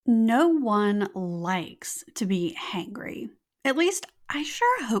No one likes to be hangry. At least, I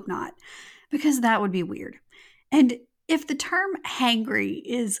sure hope not, because that would be weird. And if the term hangry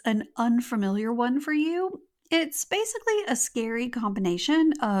is an unfamiliar one for you, it's basically a scary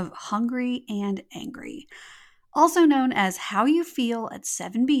combination of hungry and angry, also known as how you feel at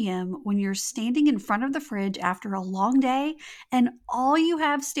 7 p.m. when you're standing in front of the fridge after a long day and all you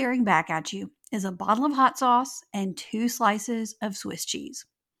have staring back at you is a bottle of hot sauce and 2 slices of Swiss cheese.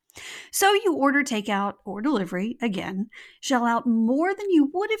 So you order takeout or delivery again, shell out more than you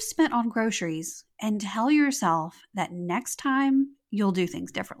would have spent on groceries, and tell yourself that next time you'll do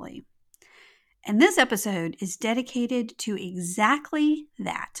things differently. And this episode is dedicated to exactly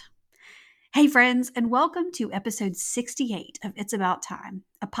that. Hey, friends, and welcome to episode 68 of It's About Time,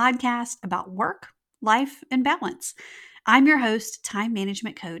 a podcast about work, life, and balance. I'm your host, time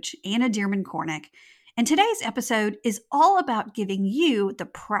management coach, Anna Dearmon Kornick. And today's episode is all about giving you the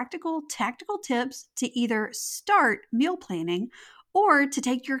practical, tactical tips to either start meal planning or to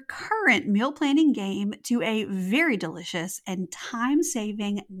take your current meal planning game to a very delicious and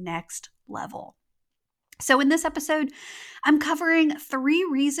time-saving next level. So in this episode, I'm covering 3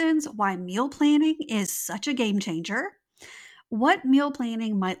 reasons why meal planning is such a game changer, what meal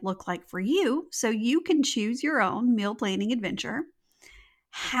planning might look like for you so you can choose your own meal planning adventure,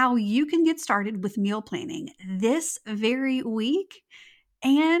 how you can get started with meal planning this very week,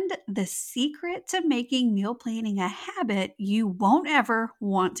 and the secret to making meal planning a habit you won't ever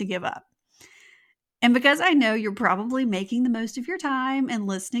want to give up. And because I know you're probably making the most of your time and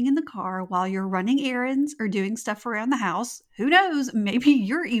listening in the car while you're running errands or doing stuff around the house, who knows, maybe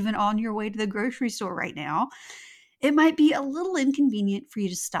you're even on your way to the grocery store right now, it might be a little inconvenient for you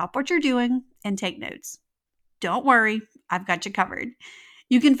to stop what you're doing and take notes. Don't worry, I've got you covered.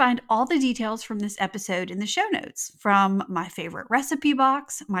 You can find all the details from this episode in the show notes, from my favorite recipe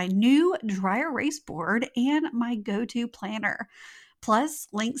box, my new dry erase board, and my go-to planner, plus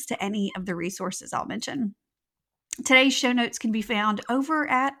links to any of the resources I'll mention. Today's show notes can be found over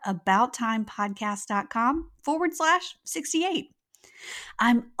at abouttimepodcast.com/68.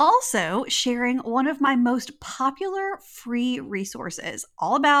 I'm also sharing one of my most popular free resources,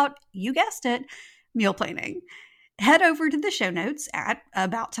 all about, you guessed it, meal planning. Head over to the show notes at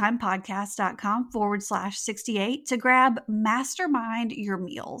abouttimepodcast.com/68 to grab Mastermind Your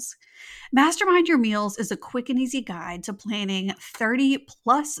Meals. Mastermind Your Meals is a quick and easy guide to planning 30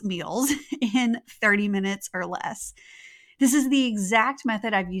 plus meals in 30 minutes or less. This is the exact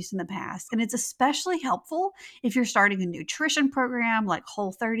method I've used in the past, and it's especially helpful if you're starting a nutrition program like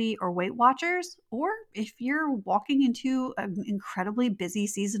Whole30 or Weight Watchers, or if you're walking into an incredibly busy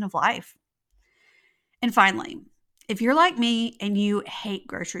season of life. And finally, if you're like me and you hate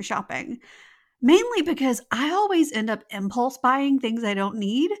grocery shopping, mainly because I always end up impulse buying things I don't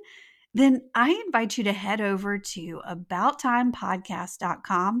need, then I invite you to head over to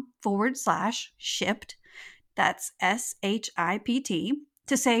abouttimepodcast.com/shipped. That's SHIPT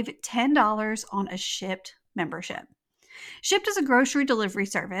to save $10 on a Shipped membership. Shipped is a grocery delivery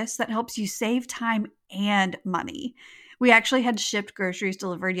service that helps you save time and money. We actually had shipped groceries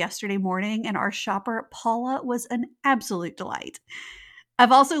delivered yesterday morning, and our shopper, Paula, was an absolute delight.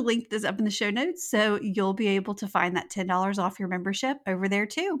 I've also linked this up in the show notes, so you'll be able to find that $10 off your membership over there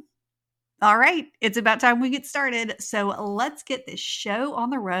too. All right, it's about time we get started, so let's get this show on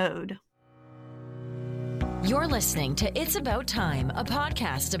the road. You're listening to It's About Time, a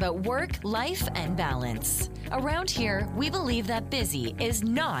podcast about work, life, and balance. Around here, we believe that busy is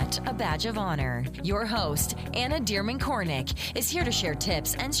not a badge of honor. Your host, Anna Dearmon Kornick, is here to share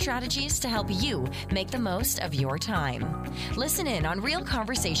tips and strategies to help you make the most of your time. Listen in on real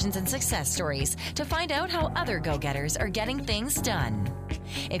conversations and success stories to find out how other go-getters are getting things done.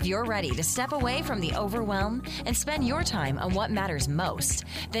 If you're ready to step away from the overwhelm and spend your time on what matters most,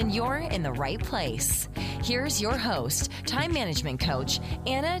 then you're in the right place. Here's your host, time management coach,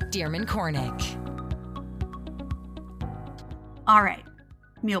 Anna Dearmon Kornick. All right,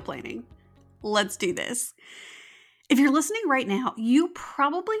 meal planning. Let's do this. If you're listening right now, you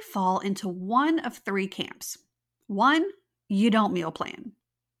probably fall into one of 3 camps. 1, you don't meal plan.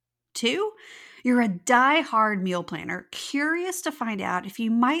 2, you're a die-hard meal planner, curious to find out if you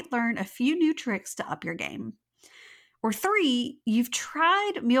might learn a few new tricks to up your game. Or 3, you've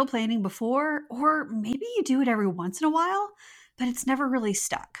tried meal planning before, or maybe you do it every once in a while, but it's never really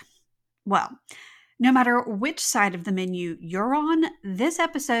stuck. Well, no matter which side of the menu you're on, this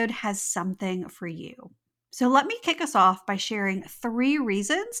episode has something for you. So let me kick us off by sharing 3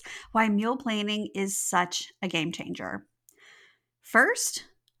 reasons why meal planning is such a game changer. First,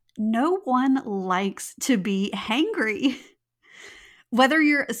 no one likes to be hangry. Whether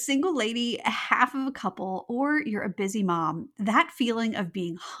you're a single lady, a half of a couple, or you're a busy mom, that feeling of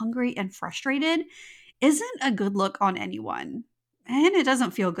being hungry and frustrated isn't a good look on anyone. And it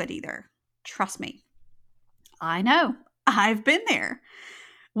doesn't feel good either. Trust me. I know. I've been there.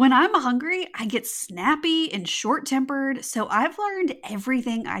 When I'm hungry, I get snappy and short tempered. So I've learned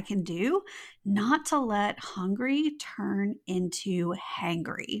everything I can do not to let hungry turn into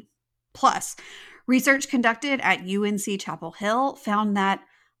hangry. Plus, research conducted at UNC Chapel Hill found that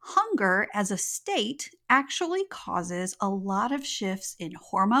hunger as a state actually causes a lot of shifts in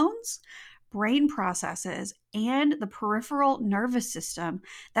hormones, brain processes, and the peripheral nervous system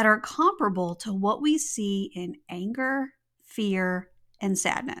that are comparable to what we see in anger, fear, and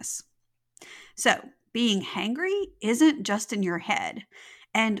sadness. So, being hangry isn't just in your head,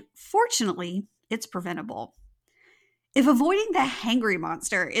 and fortunately, it's preventable. If avoiding the hangry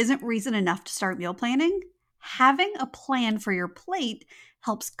monster isn't reason enough to start meal planning, having a plan for your plate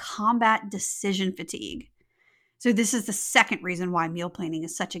helps combat decision fatigue. So, this is the second reason why meal planning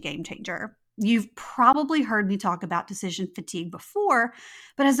is such a game changer. You've probably heard me talk about decision fatigue before,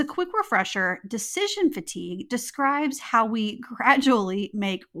 but as a quick refresher, decision fatigue describes how we gradually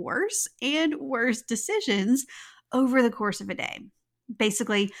make worse and worse decisions over the course of a day.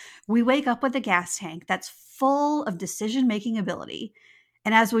 Basically, we wake up with a gas tank that's full of decision making ability.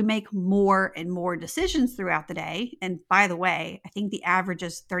 And as we make more and more decisions throughout the day, and by the way, I think the average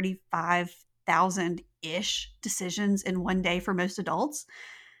is 35,000 ish decisions in one day for most adults.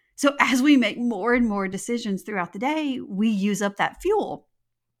 So as we make more and more decisions throughout the day, we use up that fuel,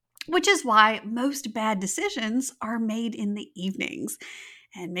 which is why most bad decisions are made in the evenings.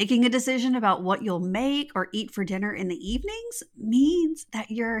 And making a decision about what you'll make or eat for dinner in the evenings means that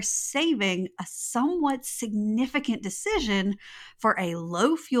you're saving a somewhat significant decision for a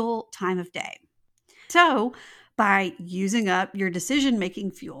low fuel time of day. So, by using up your decision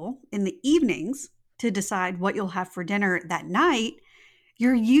making fuel in the evenings to decide what you'll have for dinner that night,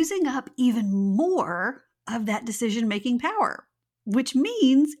 you're using up even more of that decision making power, which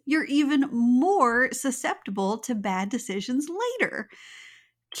means you're even more susceptible to bad decisions later.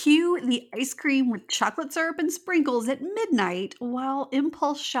 Cue the ice cream with chocolate syrup and sprinkles at midnight while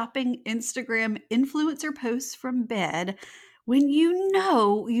impulse shopping Instagram influencer posts from bed when you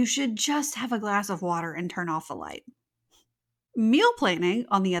know you should just have a glass of water and turn off the light. Meal planning,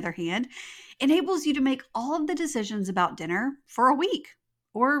 on the other hand, enables you to make all of the decisions about dinner for a week,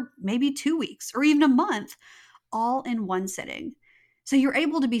 or maybe 2 weeks, or even a month, all in one sitting. So you're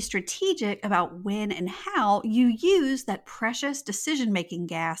able to be strategic about when and how you use that precious decision-making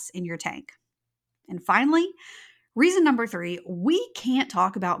gas in your tank. And finally, reason number 3, we can't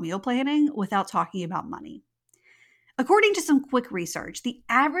talk about meal planning without talking about money. According to some quick research, the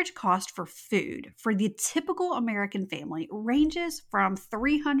average cost for food for the typical American family ranges from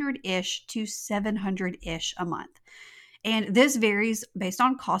 $300-ish to $700-ish a month. And this varies based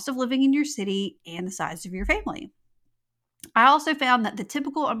on cost of living in your city and the size of your family. I also found that the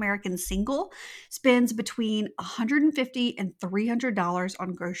typical American single spends between $150 and $300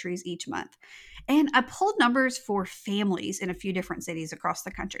 on groceries each month. And I pulled numbers for families in a few different cities across the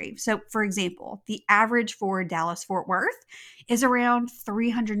country. So, for example, the average for Dallas-Fort Worth is around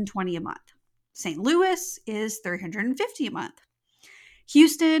 $320 a month. St. Louis is $350 a month.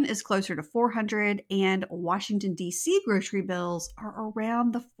 Houston is closer to $400, and Washington, D.C. grocery bills are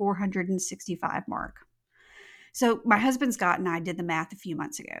around the $465 mark. So my husband Scott and I did the math a few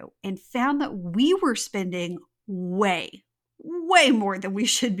months ago and found that we were spending way more than we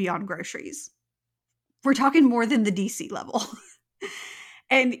should be on groceries. We're talking more than the DC level.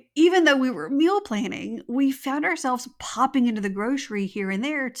 And even though we were meal planning, we found ourselves popping into the grocery here and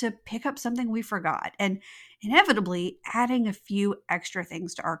there to pick up something we forgot and inevitably adding a few extra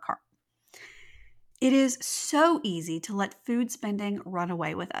things to our cart. It is so easy to let food spending run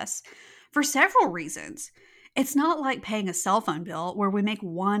away with us for several reasons. It's not like paying a cell phone bill where we make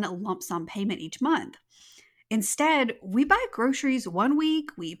one lump sum payment each month. Instead, we buy groceries one week,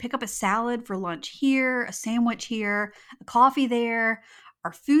 we pick up a salad for lunch here, a sandwich here, a coffee there.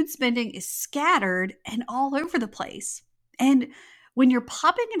 Our food spending is scattered and all over the place. And when you're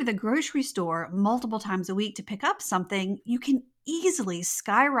popping into the grocery store multiple times a week to pick up something, you can easily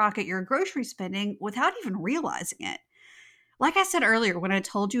skyrocket your grocery spending without even realizing it. Like I said earlier, when I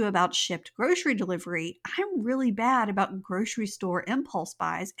told you about shipped grocery delivery, I'm really bad about grocery store impulse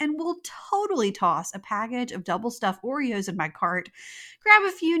buys and will totally toss a package of double stuffed Oreos in my cart, grab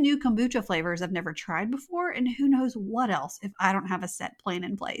a few new kombucha flavors I've never tried before, and who knows what else if I don't have a set plan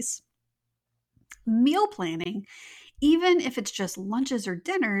in place. Meal planning even if it's just lunches or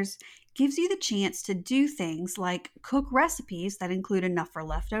dinners, gives you the chance to do things like cook recipes that include enough for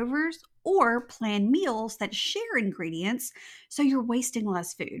leftovers or plan meals that share ingredients so you're wasting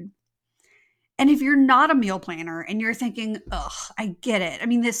less food. And if you're not a meal planner and you're thinking, ugh, I get it. I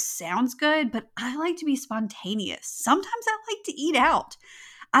mean, this sounds good, but I like to be spontaneous. Sometimes I like to eat out.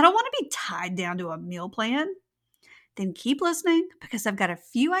 I don't want to be tied down to a meal plan. Then keep listening because I've got a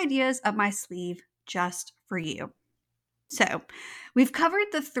few ideas up my sleeve just for you. So, we've covered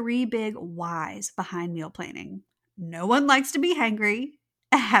the 3 big whys behind meal planning. No one likes to be hangry,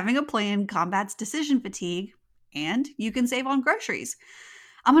 having a plan combats decision fatigue, and you can save on groceries.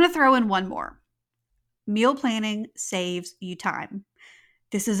 I'm going to throw in one more. Meal planning saves you time.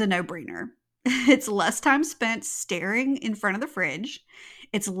 This is a no-brainer. It's less time spent staring in front of the fridge.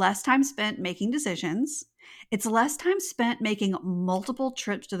 It's less time spent making decisions. It's less time spent making multiple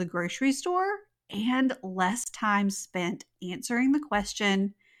trips to the grocery store and less time spent answering the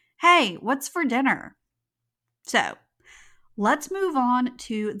question, hey, what's for dinner? So let's move on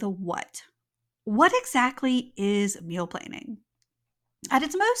to the what. What exactly is meal planning? At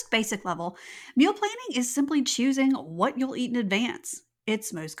its most basic level, meal planning is simply choosing what you'll eat in advance.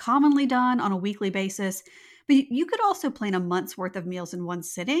 It's most commonly done on a weekly basis, but you could also plan a month's worth of meals in one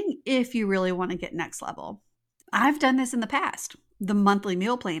sitting if you really want to get next level. I've done this in the past, the monthly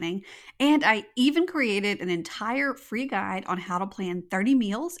meal planning, and I even created an entire free guide on how to plan 30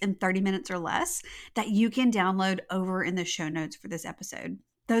 meals in 30 minutes or less that you can download over in the show notes for this episode.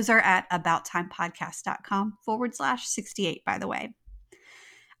 Those are at abouttimepodcast.com/68, by the way.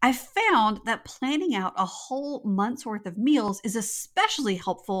 I found that planning out a whole month's worth of meals is especially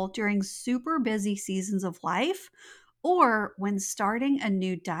helpful during super busy seasons of life or when starting a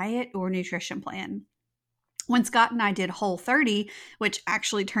new diet or nutrition plan. When Scott and I did Whole 30, which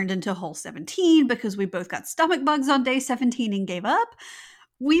actually turned into Whole 17 because we both got stomach bugs on day 17 and gave up,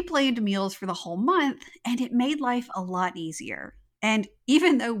 we planned meals for the whole month and it made life a lot easier. And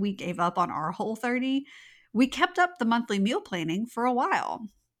even though we gave up on our Whole 30, we kept up the monthly meal planning for a while.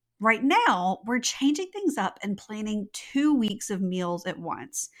 Right now, we're changing things up and planning 2 weeks of meals at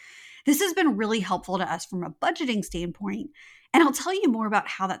once. This has been really helpful to us from a budgeting standpoint, and I'll tell you more about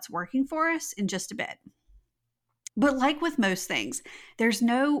how that's working for us in just a bit. But like with most things, there's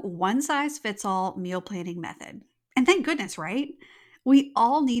no one-size-fits-all meal planning method. And thank goodness, right? We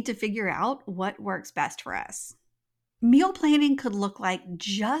all need to figure out what works best for us. Meal planning could look like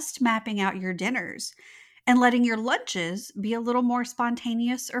just mapping out your dinners and letting your lunches be a little more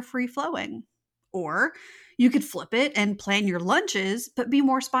spontaneous or free-flowing. Or you could flip it and plan your lunches, but be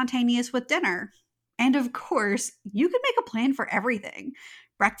more spontaneous with dinner. And of course, you could make a plan for everything.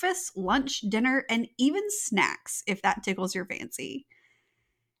 Breakfast, lunch, dinner, and even snacks if that tickles your fancy.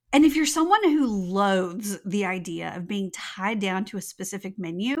 And if you're someone who loathes the idea of being tied down to a specific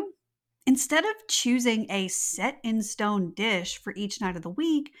menu, instead of choosing a set-in-stone dish for each night of the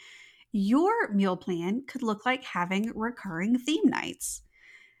week, your meal plan could look like having recurring theme nights.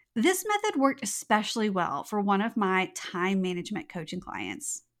 This method worked especially well for one of my time management coaching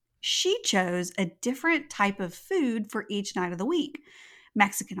clients. She chose a different type of food for each night of the week.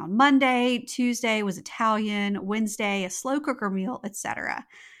 Mexican on Monday, Tuesday was Italian, Wednesday a slow cooker meal, etc.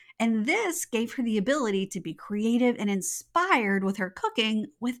 And this gave her the ability to be creative and inspired with her cooking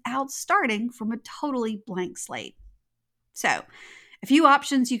without starting from a totally blank slate. So, a few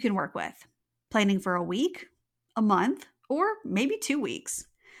options you can work with. Planning for a week, a month, or maybe 2 weeks.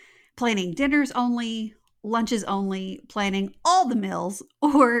 Planning dinners only, lunches only, planning all the meals,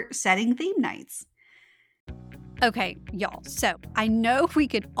 or setting theme nights. Okay, y'all, so I know we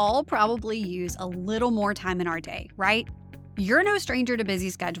could all probably use a little more time in our day, right? You're no stranger to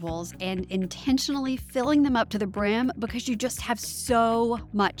busy schedules and intentionally filling them up to the brim because you just have so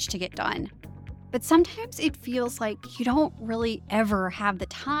much to get done. But sometimes it feels like you don't really ever have the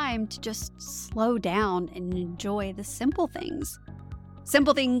time to just slow down and enjoy the simple things.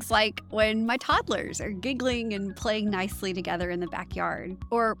 Simple things like when my toddlers are giggling and playing nicely together in the backyard,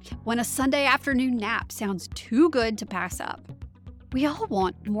 or when a Sunday afternoon nap sounds too good to pass up. We all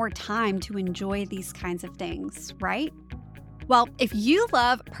want more time to enjoy these kinds of things, right? Well, if you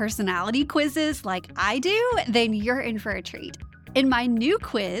love personality quizzes like I do, then you're in for a treat. In my new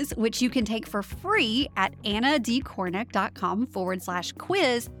quiz, which you can take for free at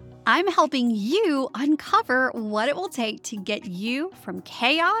annadcornick.com/quiz, I'm helping you uncover what it will take to get you from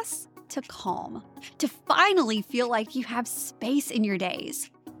chaos to calm, to finally feel like you have space in your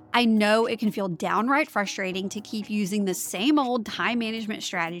days. I know it can feel downright frustrating to keep using the same old time management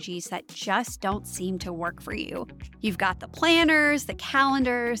strategies that just don't seem to work for you. You've got the planners, the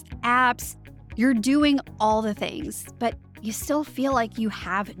calendars, the apps, You're doing all the things, but you still feel like you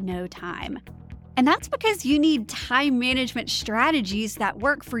have no time. And that's because you need time management strategies that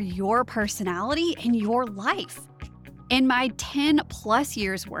work for your personality and your life. In my 10 plus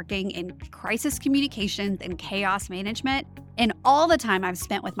years working in crisis communications and chaos management, and all the time I've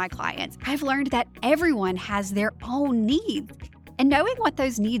spent with my clients, I've learned that everyone has their own needs. And knowing what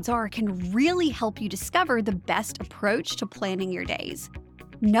those needs are can really help you discover the best approach to planning your days.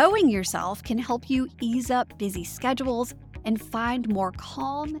 Knowing yourself can help you ease up busy schedules and find more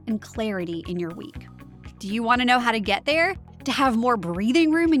calm and clarity in your week. Do you want to know how to get there? To have more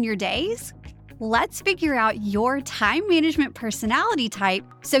breathing room in your days? Let's figure out your time management personality type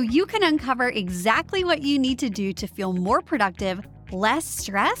so you can uncover exactly what you need to do to feel more productive, less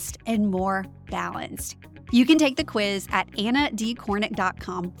stressed, and more balanced. You can take the quiz at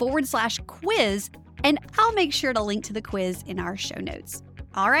annadcornick.com/quiz, and I'll make sure to link to the quiz in our show notes.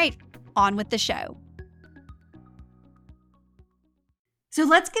 All right, on with the show. So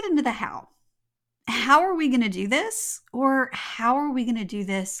let's get into the how. How are we going to do this? Or how are we going to do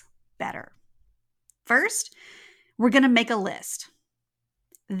this better? First, we're going to make a list.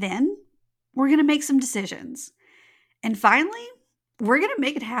 Then, we're going to make some decisions. And finally, we're going to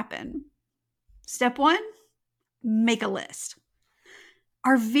make it happen. Step 1, make a list.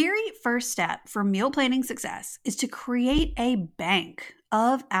 Our very first step for meal planning success is to create a bank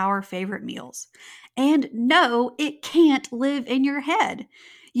of our favorite meals. And no, it can't live in your head.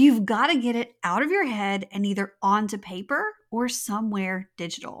 You've got to get it out of your head and either onto paper or somewhere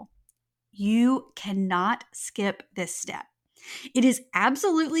digital. You cannot skip this step. It is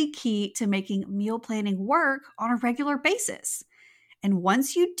absolutely key to making meal planning work on a regular basis. And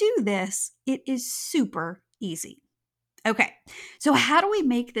once you do this, it is super easy. Okay, so how do we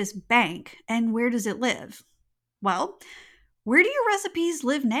make this bank and where does it live? Well, where do your recipes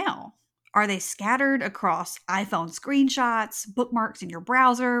live now? Are they scattered across iPhone screenshots, bookmarks in your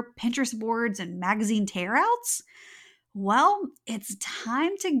browser, Pinterest boards, and magazine tearouts? Well, it's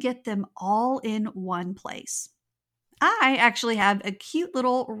time to get them all in one place. I actually have a cute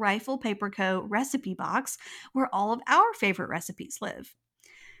little Rifle Paper Co. recipe box where all of our favorite recipes live.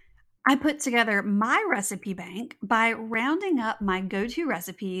 I put together my recipe bank by rounding up my go-to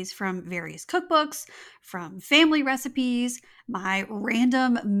recipes from various cookbooks, from family recipes, my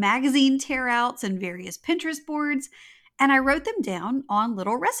random magazine tearouts, and various Pinterest boards, and I wrote them down on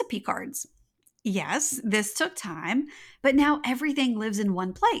little recipe cards. Yes, this took time, but now everything lives in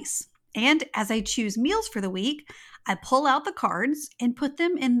one place. And as I choose meals for the week, I pull out the cards and put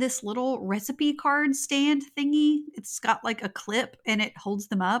them in this little recipe card stand thingy. It's got like a clip and it holds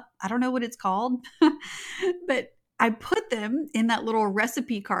them up. I don't know what it's called, but I put them in that little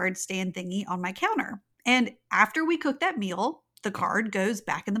recipe card stand thingy on my counter. And after we cook that meal, the card goes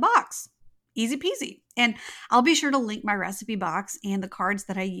back in the box. Easy peasy. And I'll be sure to link my recipe box and the cards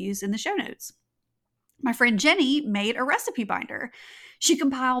that I use in the show notes. My friend Jenny made a recipe binder. She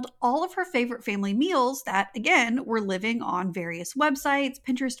compiled all of her favorite family meals that, again, were living on various websites,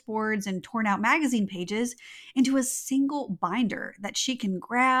 Pinterest boards, and torn out magazine pages into a single binder that she can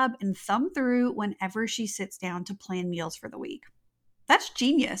grab and thumb through whenever she sits down to plan meals for the week. That's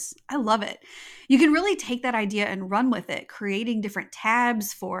genius. I love it. You can really take that idea and run with it, creating different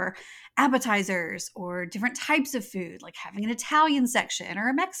tabs for appetizers or different types of food, like having an Italian section or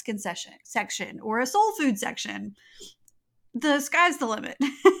a Mexican section or a soul food section. The sky's the limit.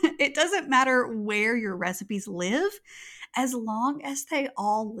 It doesn't matter where your recipes live, as long as they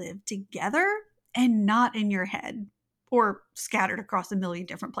all live together and not in your head or scattered across a million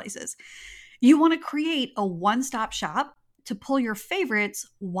different places. You want to create a one-stop shop to pull your favorites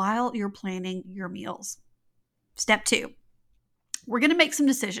while you're planning your meals. Step 2, we're going to make some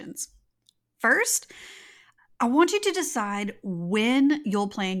decisions. First, I want you to decide when you'll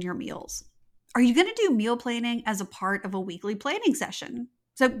plan your meals. Are you going to do meal planning as a part of a weekly planning session?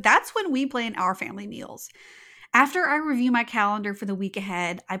 So that's when we plan our family meals. After I review my calendar for the week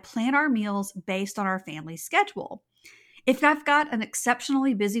ahead, I plan our meals based on our family's schedule. If I've got an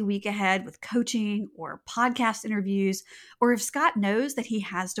exceptionally busy week ahead with coaching or podcast interviews, or if Scott knows that he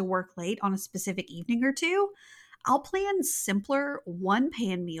has to work late on a specific evening or two, I'll plan simpler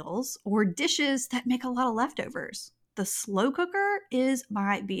one-pan meals or dishes that make a lot of leftovers. The slow cooker is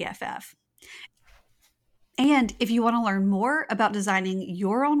my BFF. And if you want to learn more about designing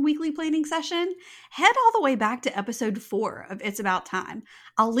your own weekly planning session, head all the way back to episode 4 of It's About Time.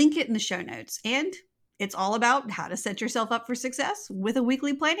 I'll link it in the show notes. And it's all about how to set yourself up for success with a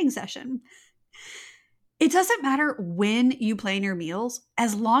weekly planning session. It doesn't matter when you plan your meals,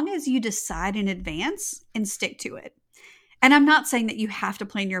 as long as you decide in advance and stick to it. And I'm not saying that you have to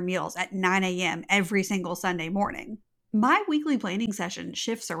plan your meals at 9 a.m. every single Sunday morning. My weekly planning session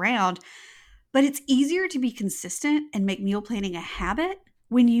shifts around, but it's easier to be consistent and make meal planning a habit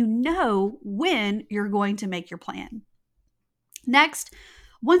when you know when you're going to make your plan. Next,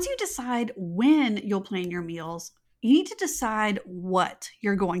 once you decide when you'll plan your meals, you need to decide what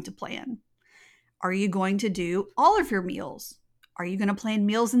you're going to plan. Are you going to do all of your meals? Are you going to plan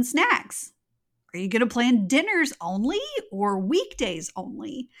meals and snacks? Are you going to plan dinners only or weekdays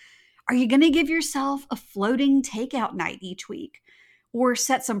only? Are you going to give yourself a floating takeout night each week or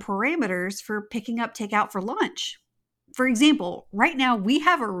set some parameters for picking up takeout for lunch? For example, right now we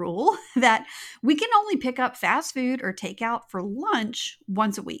have a rule that we can only pick up fast food or takeout for lunch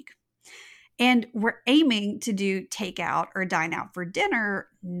once a week. And we're aiming to do takeout or dine out for dinner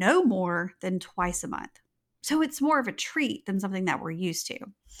no more than twice a month. So it's more of a treat than something that we're used to.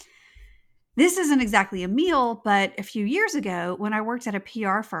 This isn't exactly a meal, but a few years ago, when I worked at a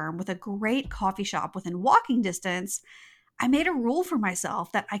PR firm with a great coffee shop within walking distance, I made a rule for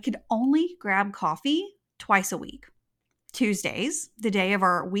myself that I could only grab coffee twice a week. Tuesdays, the day of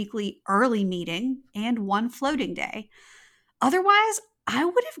our weekly early meeting, and one floating day. Otherwise, I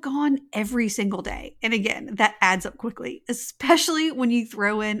would have gone every single day. And again, that adds up quickly, especially when you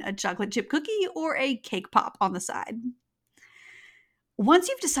throw in a chocolate chip cookie or a cake pop on the side. Once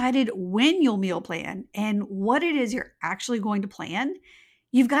you've decided when you'll meal plan and what it is you're actually going to plan,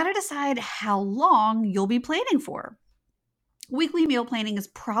 you've got to decide how long you'll be planning for. Weekly meal planning is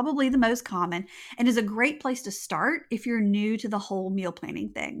probably the most common and is a great place to start if you're new to the whole meal planning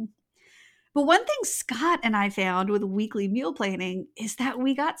thing. But one thing Scott and I found with weekly meal planning is that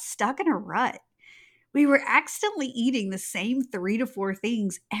we got stuck in a rut. We were accidentally eating the same 3 to 4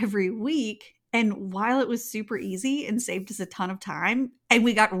 things every week. And while it was super easy and saved us a ton of time, and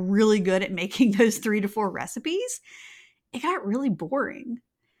we got really good at making those 3 to 4 recipes, it got really boring.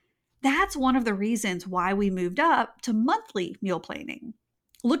 That's one of the reasons why we moved up to monthly meal planning.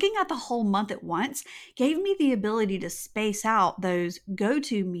 Looking at the whole month at once gave me the ability to space out those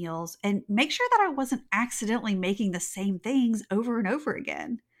go-to meals and make sure that I wasn't accidentally making the same things over and over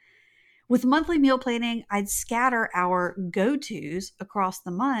again. With monthly meal planning, I'd scatter our go-tos across the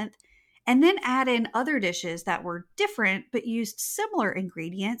month and then add in other dishes that were different but used similar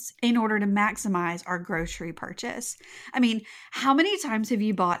ingredients in order to maximize our grocery purchase. I mean, how many times have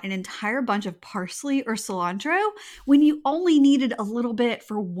you bought an entire bunch of parsley or cilantro when you only needed a little bit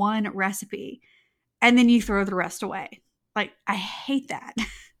for one recipe and then you throw the rest away? Like, I hate that.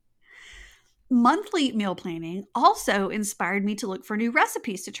 Monthly meal planning also inspired me to look for new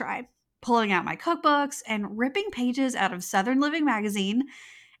recipes to try, pulling out my cookbooks and ripping pages out of Southern Living magazine.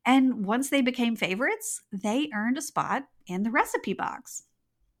 And once they became favorites, they earned a spot in the recipe box.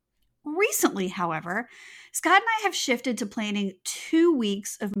 Recently, however, Scott and I have shifted to planning 2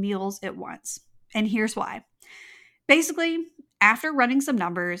 weeks of meals at once. And here's why. Basically, after running some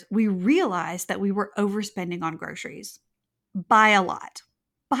numbers, we realized that we were overspending on groceries. By a lot.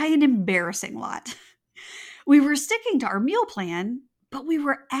 By an embarrassing lot. We were sticking to our meal plan, but we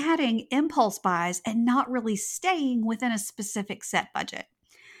were adding impulse buys and not really staying within a specific set budget.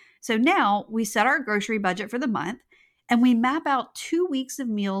 So now we set our grocery budget for the month and we map out 2 weeks of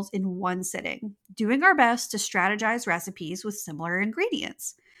meals in one sitting, doing our best to strategize recipes with similar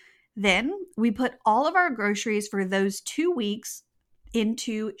ingredients. Then we put all of our groceries for those 2 weeks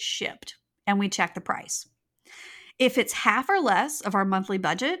into Shipt and we check the price. If it's half or less of our monthly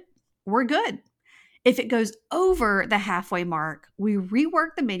budget, we're good. If it goes over the halfway mark, we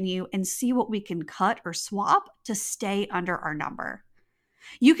rework the menu and see what we can cut or swap to stay under our number.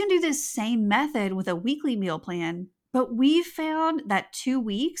 You can do this same method with a weekly meal plan, but we've found that 2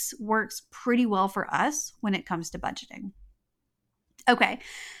 weeks works pretty well for us when it comes to budgeting. Okay,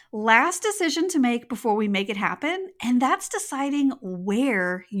 last decision to make before we make it happen, and that's deciding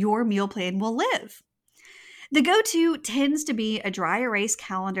where your meal plan will live. The go-to tends to be a dry erase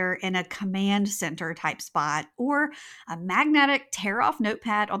calendar in a command center type spot or a magnetic tear-off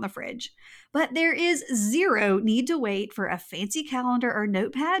notepad on the fridge. But there is zero need to wait for a fancy calendar or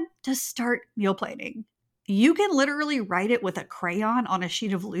notepad to start meal planning. You can literally write it with a crayon on a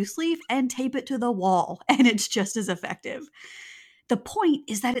sheet of loose leaf and tape it to the wall, and it's just as effective. The point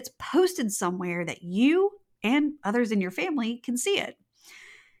is that it's posted somewhere that you and others in your family can see it.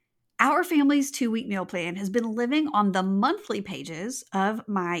 Our family's 2-week meal plan has been living on the monthly pages of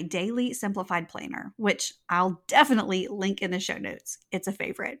my daily simplified planner, which I'll definitely link in the show notes. It's a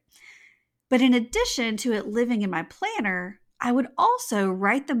favorite. But in addition to it living in my planner, I would also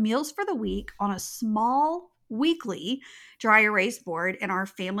write the meals for the week on a small weekly dry erase board in our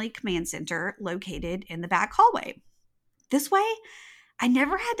family command center located in the back hallway. This way, I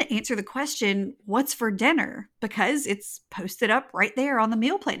never had to answer the question, what's for dinner? Because it's posted up right there on the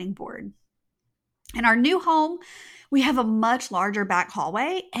meal planning board. In our new home, we have a much larger back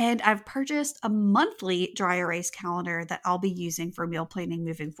hallway, and I've purchased a monthly dry erase calendar that I'll be using for meal planning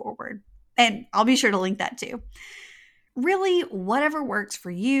moving forward. And I'll be sure to link that too. Really, whatever works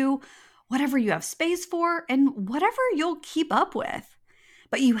for you, whatever you have space for, and whatever you'll keep up with.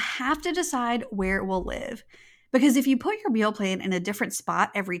 But you have to decide where it will live. Because if you put your meal plan in a different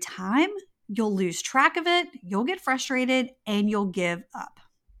spot every time, you'll lose track of it, you'll get frustrated, and you'll give up.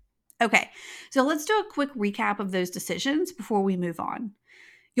 Okay, so let's do a quick recap of those decisions before we move on.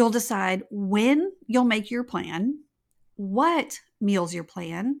 You'll decide when you'll make your plan, what meals you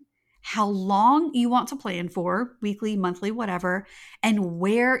plan, how long you want to plan for, weekly, monthly, whatever, and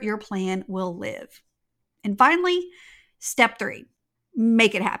where your plan will live. And finally, step 3,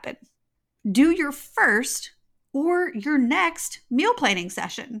 make it happen. Do your first or your next meal planning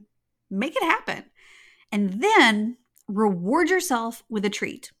session. Make it happen. And then reward yourself with a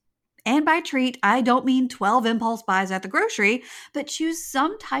treat. And by treat, I don't mean 12 impulse buys at the grocery, but choose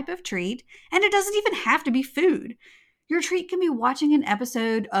some type of treat, and it doesn't even have to be food. Your treat can be watching an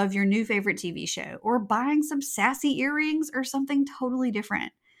episode of your new favorite TV show, or buying some sassy earrings, or something totally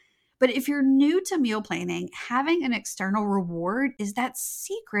different. But if you're new to meal planning, having an external reward is that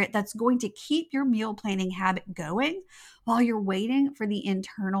secret that's going to keep your meal planning habit going while you're waiting for the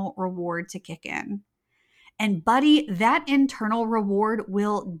internal reward to kick in. And buddy, that internal reward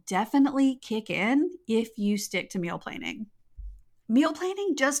will definitely kick in if you stick to meal planning. Meal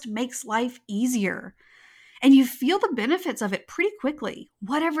planning just makes life easier. And you feel the benefits of it pretty quickly,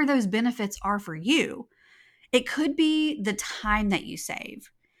 whatever those benefits are for you. It could be the time that you save.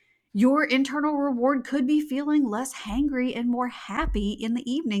 Your internal reward could be feeling less hangry and more happy in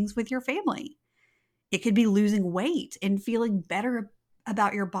the evenings with your family. It could be losing weight and feeling better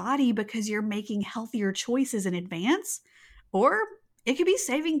about your body because you're making healthier choices in advance. Or it could be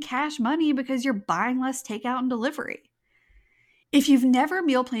saving cash money because you're buying less takeout and delivery. If you've never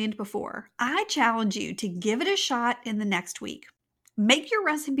meal planned before, I challenge you to give it a shot in the next week. Make your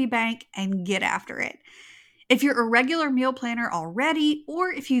recipe bank and get after it. If you're a regular meal planner already,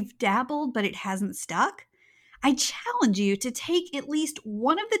 or if you've dabbled but it hasn't stuck, I challenge you to take at least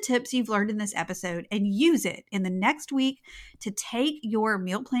one of the tips you've learned in this episode and use it in the next week to take your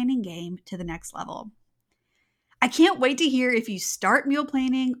meal planning game to the next level. I can't wait to hear if you start meal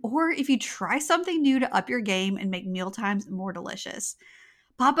planning or if you try something new to up your game and make meal times more delicious.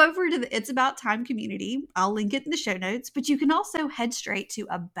 Pop over to the It's About Time community. I'll link it in the show notes, but you can also head straight to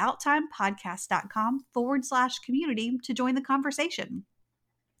abouttimepodcast.com/community to join the conversation.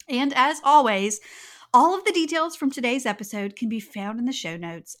 And as always, all of the details from today's episode can be found in the show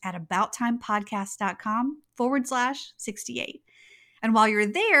notes at abouttimepodcast.com/68. And while you're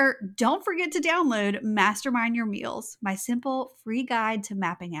there, don't forget to download Mastermind Your Meals, my simple free guide to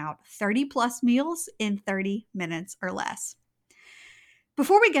mapping out 30 plus meals in 30 minutes or less.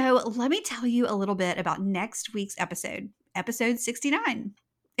 Before we go, let me tell you a little bit about next week's episode, episode 69.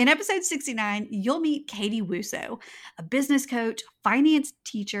 In episode 69, you'll meet Katie Wuso, a business coach, finance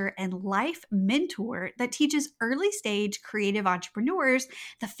teacher, and life mentor that teaches early-stage creative entrepreneurs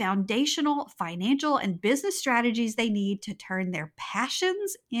the foundational financial and business strategies they need to turn their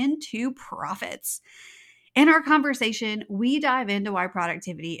passions into profits. In our conversation, we dive into why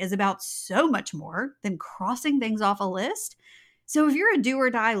productivity is about so much more than crossing things off a list. So if you're a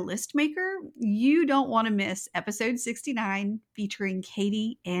do-or-die list maker, you don't want to miss episode 69 featuring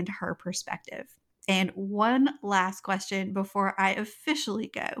Katie and her perspective. And one last question before I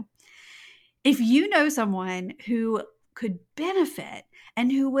officially go. If you know someone who could benefit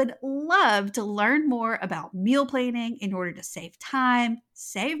and who would love to learn more about meal planning in order to save time,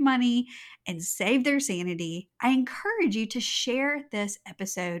 save money, and save their sanity, I encourage you to share this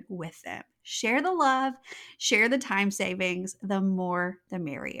episode with them. Share the love, share the time savings, the more the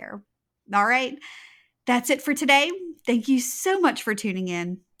merrier. All right, that's it for today. Thank you so much for tuning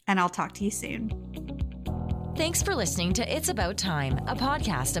in, and I'll talk to you soon. Thanks for listening to It's About Time, a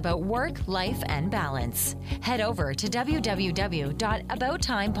podcast about work, life, and balance. Head over to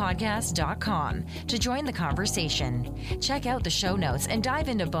www.abouttimepodcast.com to join the conversation. Check out the show notes and dive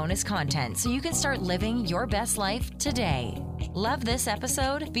into bonus content so you can start living your best life today. Love this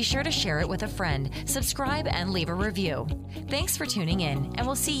episode? Be sure to share it with a friend, subscribe, and leave a review. Thanks for tuning in, and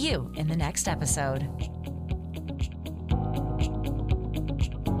we'll see you in the next episode.